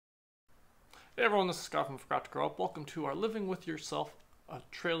Hey everyone, this is Scott from Forgot to Grow Up. Welcome to our Living With Yourself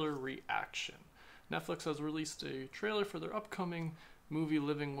trailer reaction. Netflix has released a trailer for their upcoming movie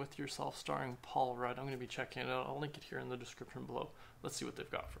Living With Yourself starring Paul Rudd. I'm going to be checking it out. I'll link it here in the description below. Let's see what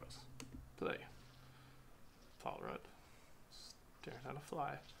they've got for us today. Paul Rudd staring at a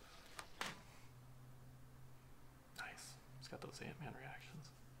fly. Nice. He's got those Ant-Man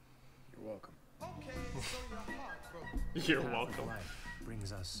reactions. You're welcome. Okay, so your heart broke. You're welcome. Life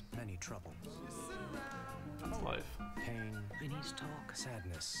brings us many troubles. That's life. Pain,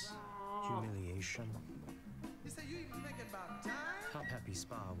 sadness, humiliation. You say you even thinking about time? Top Happy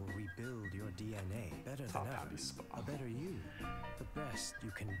Spa will rebuild your DNA better Top than Happy ever. Spa. A better you, the best you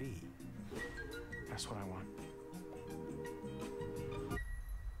can be. That's what I want.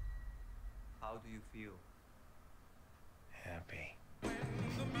 How do you feel? Happy. When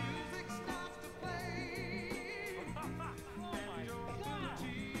the music starts to play.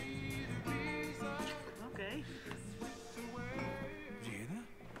 Okay. Did you hear that?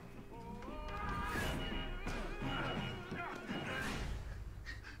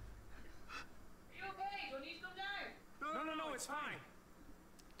 You okay? Do I need to come down? No, it's fine.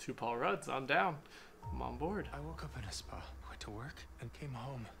 Two Paul Rudds. I'm down. I'm on board. I woke up in a spa, went to work, and came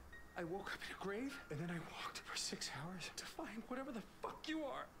home. I woke up in a grave, and then I walked for 6 hours to find whatever the fuck you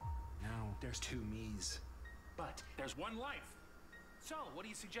are. Now, there's two me's. But there's one life. So, what do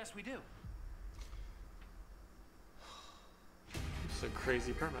you suggest we do? It's a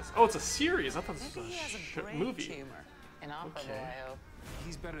crazy premise. Oh, it's a series. I thought this Maybe was he a has a shit brain movie. tumor. Inoperable, Okay. I hope.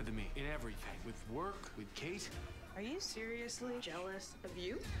 He's better than me in everything. With work, with Kate. Are you seriously jealous of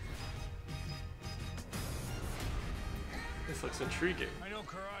you? This looks intriguing. I know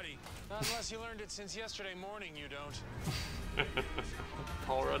karate. Not unless you learned it since yesterday morning, you don't.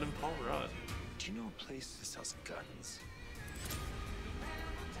 Paul Rudd and Paul Rudd. Do you know a place that sells guns?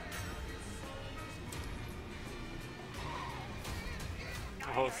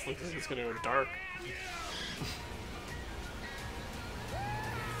 Oh, it looks like it's gonna go dark.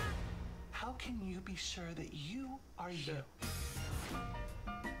 How can you be sure that you are you?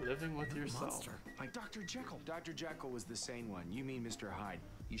 Living with yourself. Like Dr. Jekyll. Dr. Jekyll was the sane one. You mean Mr. Hyde.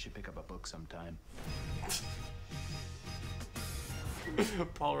 You should pick up a book sometime.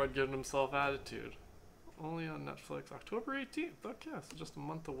 Paul Rudd giving himself attitude. Only on Netflix, October 18th. Okay, so just a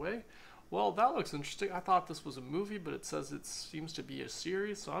month away. Well, that looks interesting. I thought this was a movie, but it says it seems to be a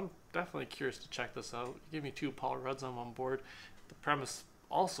series, so I'm definitely curious to check this out. Give me two Paul Rudds, I'm on board. The premise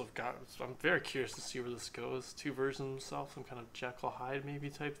also got, so I'm very curious to see where this goes. Two versions of himself, some kind of Jekyll Hyde maybe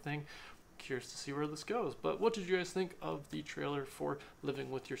type thing. Curious to see where this goes. But what did you guys think of the trailer for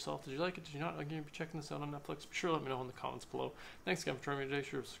Living With Yourself? Did you like it? Did you not? Again, be checking this out on Netflix. Be sure to let me know in the comments below. Thanks again for joining me today.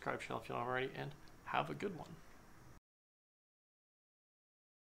 Sure to subscribe to the channel if you don't already, and have a good one.